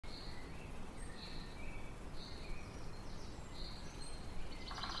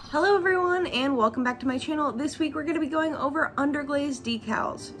Hello everyone and welcome back to my channel. This week we're going to be going over Underglaze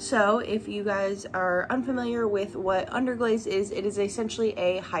decals. So if you guys are unfamiliar with what Underglaze is, it is essentially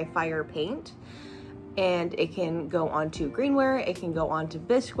a high fire paint, and it can go onto greenware, it can go onto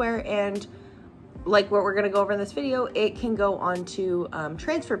bisqueware, and like what we're going to go over in this video, it can go onto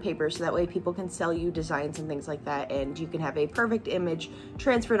transfer paper, so that way people can sell you designs and things like that, and you can have a perfect image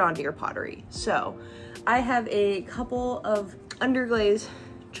transferred onto your pottery. So I have a couple of Underglaze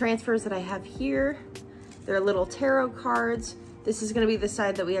transfers that I have here. They're little tarot cards. This is going to be the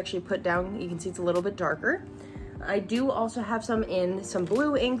side that we actually put down. You can see it's a little bit darker. I do also have some in some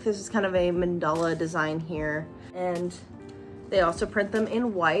blue ink. This is kind of a mandala design here, and they also print them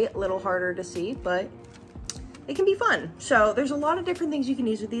in white, a little harder to see, but it can be fun. So there's a lot of different things you can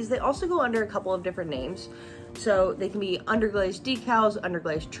use with these. They also go under a couple of different names. So they can be Underglaze decals,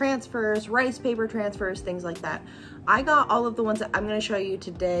 Underglaze transfers, rice paper transfers, things like that. I got all of the ones that I'm going to show you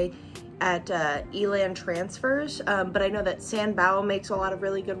today at Elan Transfers, but I know that Sanbao makes a lot of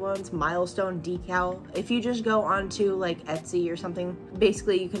really good ones. Milestone decal. If you just go onto like Etsy or something,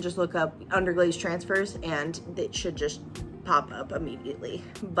 basically you can just look up Underglaze transfers and it should just pop up immediately.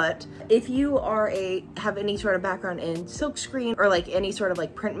 But if you have any sort of background in silkscreen or like any sort of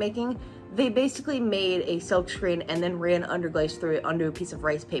like printmaking, they basically made a silkscreen and then ran Underglaze through it onto a piece of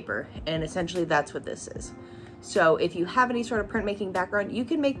rice paper, and essentially that's what this is. So if you have any sort of printmaking background, you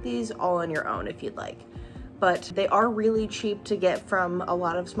can make these all on your own if you'd like. But they are really cheap to get from a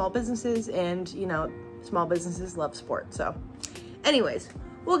lot of small businesses, and you know, small businesses love sport. So anyways,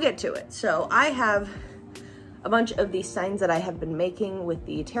 we'll get to it. So I have a bunch of these signs that I have been making with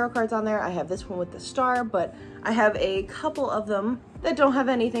the tarot cards on there. I have this one with the star, but I have a couple of them that don't have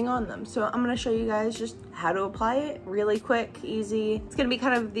anything on them. So I'm gonna show you guys just how to apply it really quick, easy. It's gonna be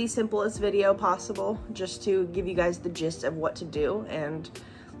kind of the simplest video possible, just to give you guys the gist of what to do and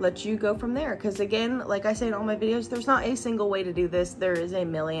let you go from there. Because again, like I say in all my videos, there's not a single way to do this. There is a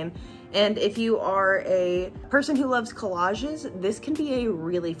million. And if you are a person who loves collages, this can be a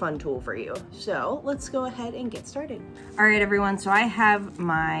really fun tool for you. So let's go ahead and get started. All right, everyone. So I have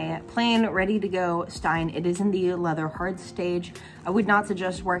my plain ready to go Stein. It is in the leather hard stage. I would not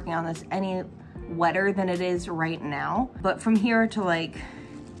suggest working on this any wetter than it is right now. But from here to like,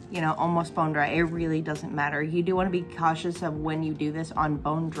 you know, almost bone dry, it really doesn't matter. You do want to be cautious of when you do this on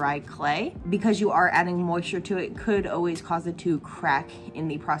bone dry clay, because you are adding moisture to it. Could always cause it to crack in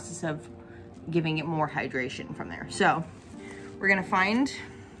the process of giving it more hydration from there. So we're gonna find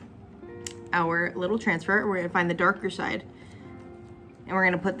our little transfer. We're gonna find the darker side and we're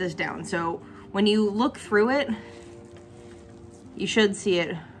gonna put this down. So when you look through it, you should see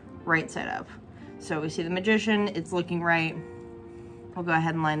it right side up. So we see the magician, it's looking right. We'll go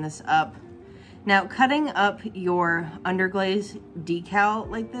ahead and line this up. Now, cutting up your Underglaze decal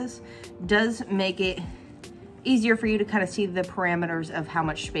like this does make it easier for you to kind of see the parameters of how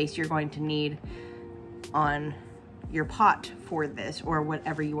much space you're going to need on your pot for this or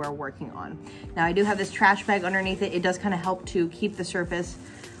whatever you are working on. Now, I do have this trash bag underneath it. It does kind of help to keep the surface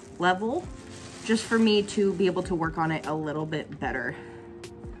level, just for me to be able to work on it a little bit better.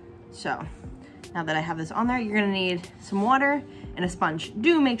 So now that I have this on there, you're gonna need some water and a sponge.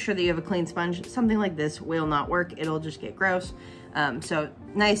 Do make sure that you have a clean sponge. Something like this will not work. It'll just get gross. So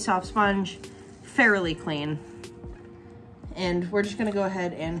nice soft sponge, fairly clean. And we're just gonna go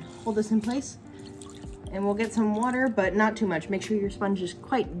ahead and hold this in place, and we'll get some water, but not too much. Make sure your sponge is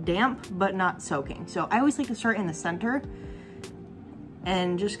quite damp, but not soaking. So I always like to start in the center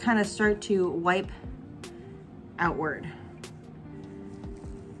and just kind of start to wipe outward.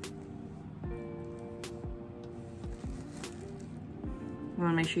 You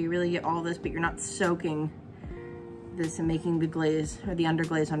want to make sure you really get all this, but you're not soaking this and making the glaze or the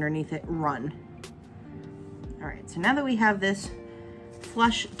underglaze underneath it run. All right, so now that we have this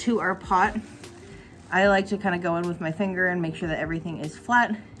flush to our pot, I like to kind of go in with my finger and make sure that everything is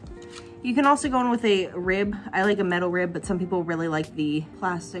flat. You can also go in with a rib. I like a metal rib, but some people really like the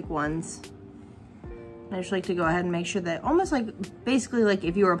plastic ones. And I just like to go ahead and make sure that almost like, basically like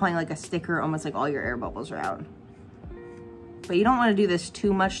if you were applying like a sticker, almost like all your air bubbles are out. But you don't want to do this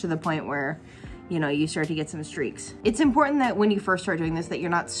too much to the point where, you know, you start to get some streaks. It's important that when you first start doing this, that you're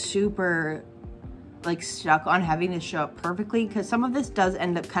not super like stuck on having this show up perfectly, because some of this does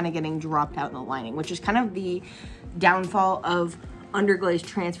end up kind of getting dropped out in the lining, which is kind of the downfall of Underglaze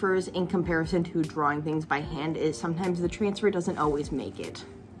transfers in comparison to drawing things by hand, is sometimes the transfer doesn't always make it.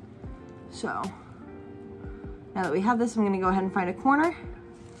 So now that we have this, I'm going to go ahead and find a corner.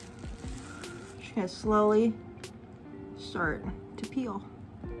 Just going to slowly start to peel.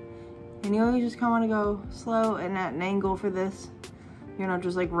 And you always just kind of want to go slow and at an angle for this. You're not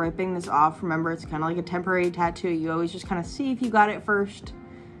just like ripping this off. Remember, it's kind of like a temporary tattoo. You always just kind of see if you got it first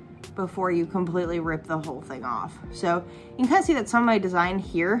before you completely rip the whole thing off. So you can kind of see that some of my design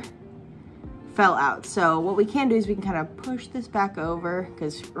here fell out. So what we can do is we can kind of push this back over,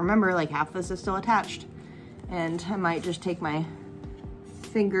 because remember, like half this is still attached. And I might just take my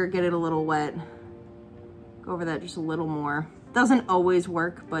finger, get it a little wet, go over that just a little more. Doesn't always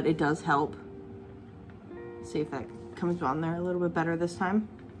work, but it does help. See if that comes on there a little bit better this time.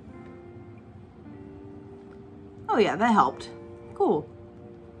 Oh yeah, that helped. Cool.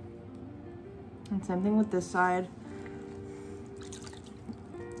 And same thing with this side.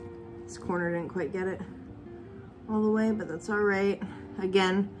 This corner didn't quite get it all the way, but that's all right.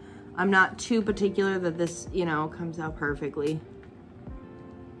 Again, I'm not too particular that this, you know, comes out perfectly.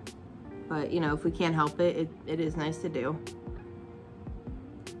 But, you know, if we can't help it, it is nice to do.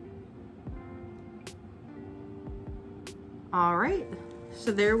 All right,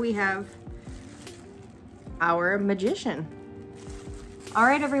 so there we have our magician. All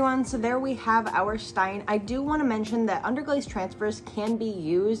right, everyone, so there we have our Stein. I do want to mention that Underglaze transfers can be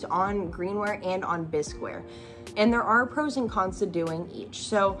used on greenware and on bisqueware, and there are pros and cons to doing each.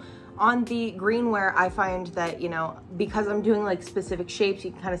 So on the greenware, I find that, you know, because I'm doing like specific shapes,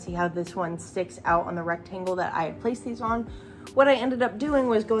 you can kind of see how this one sticks out on the rectangle that I had placed these on. What I ended up doing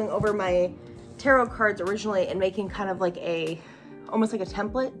was going over my tarot cards originally and making kind of like almost like a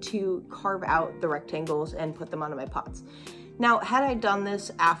template to carve out the rectangles and put them onto my pots. Now, had I done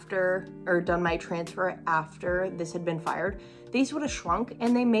this after, or done my transfer after this had been fired, these would have shrunk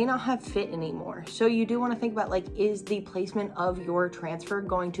and they may not have fit anymore. So you do want to think about, like, is the placement of your transfer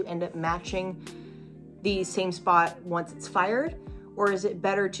going to end up matching the same spot once it's fired? Or is it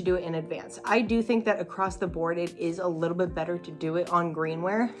better to do it in advance? I do think that across the board, it is a little bit better to do it on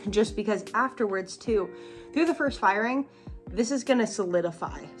greenware, just because afterwards too, through the first firing, this is gonna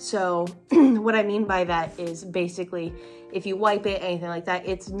solidify. So what I mean by that is basically, if you wipe it, anything like that,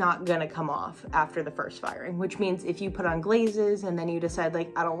 it's not gonna come off after the first firing, which means if you put on glazes and then you decide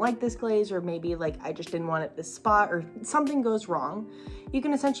like, I don't like this glaze, or maybe like, I just didn't want it this spot, or something goes wrong, you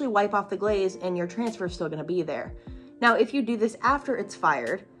can essentially wipe off the glaze and your transfer is still gonna be there. Now, if you do this after it's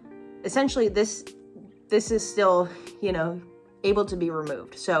fired, essentially this is still, you know, able to be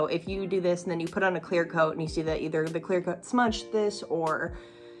removed. So if you do this and then you put on a clear coat and you see that either the clear coat smudged this, or,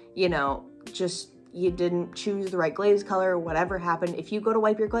 you know, just you didn't choose the right glaze color or whatever happened, if you go to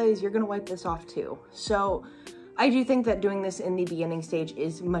wipe your glaze, you're gonna wipe this off too. So I do think that doing this in the beginning stage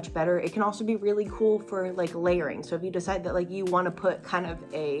is much better. It can also be really cool for like layering. So if you decide that like you want to put kind of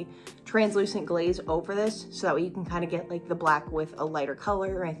a translucent glaze over this, so that way you can kind of get like the black with a lighter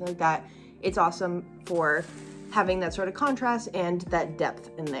color or anything like that, it's awesome for having that sort of contrast and that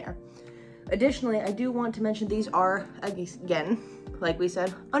depth in there. Additionally, I do want to mention these are, again, like we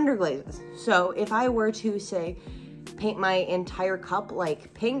said, underglazes. So if I were to say, paint my entire cup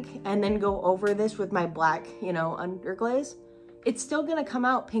like pink and then go over this with my black, you know, underglaze, it's still gonna come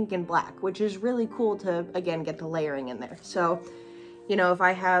out pink and black, which is really cool to, again, get the layering in there. So, you know, if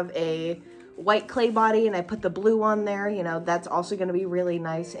I have a white clay body and I put the blue on there, you know, that's also gonna be really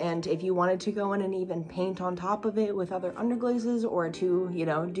nice. And if you wanted to go in and even paint on top of it with other underglazes, or to, you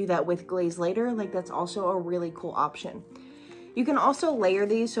know, do that with glaze later, like that's also a really cool option. You can also layer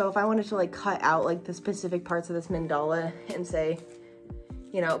these. So if I wanted to like cut out like the specific parts of this mandala and say,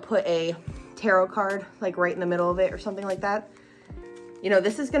 you know, put a tarot card like right in the middle of it or something like that, you know,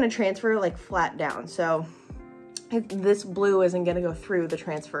 this is going to transfer like flat down. So this blue isn't going to go through the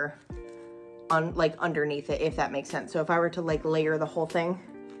transfer on like underneath it, if that makes sense. So if I were to like layer the whole thing,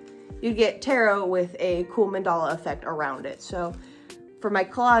 you'd get tarot with a cool mandala effect around it. So for my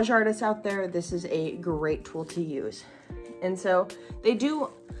collage artists out there, this is a great tool to use. And so they do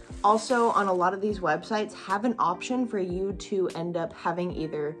also, on a lot of these websites, have an option for you to end up having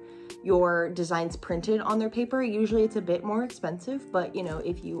either your designs printed on their paper. Usually it's a bit more expensive, but you know,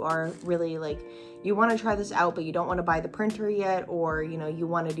 if you are really like, you want to try this out, but you don't want to buy the printer yet, or you know, you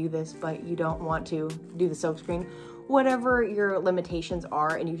want to do this, but you don't want to do the silkscreen, whatever your limitations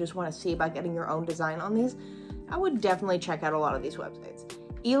are, and you just want to see about getting your own design on these, I would definitely check out a lot of these websites.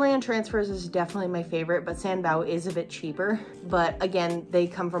 Elan Transfers is definitely my favorite, but Sanbao is a bit cheaper. But again, they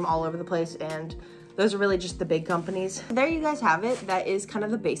come from all over the place, and those are really just the big companies. There you guys have it. That is kind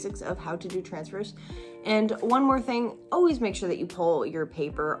of the basics of how to do transfers. And one more thing, always make sure that you pull your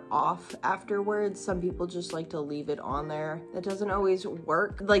paper off afterwards. Some people just like to leave it on there. That doesn't always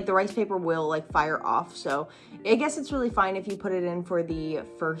work. Like the rice paper will like fire off. So I guess it's really fine if you put it in for the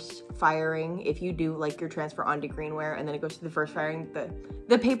first firing. If you do like your transfer onto greenware and then it goes to the first firing,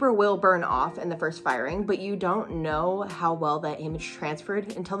 the paper will burn off in the first firing, but you don't know how well that image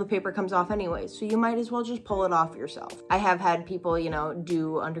transferred until the paper comes off anyway. So you might as well just pull it off yourself. I have had people, you know,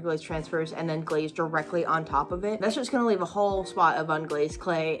 do underglaze transfers and then glaze directly on top of it. That's just gonna leave a whole spot of unglazed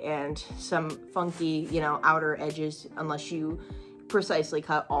clay and some funky, you know, outer edges unless you precisely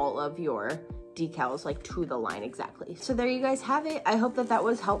cut all of your decals like to the line exactly. So there you guys have it. I hope that that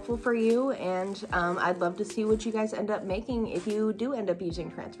was helpful for you, and I'd love to see what you guys end up making if you do end up using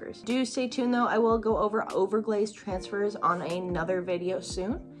transfers. Do stay tuned though. I will go over overglaze transfers on another video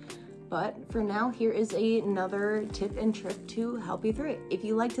soon. But for now, here is another tip and trick to help you through it. If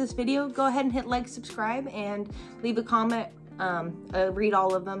you liked this video, go ahead and hit like, subscribe, and leave a comment. I read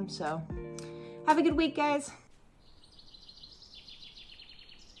all of them, so have a good week, guys.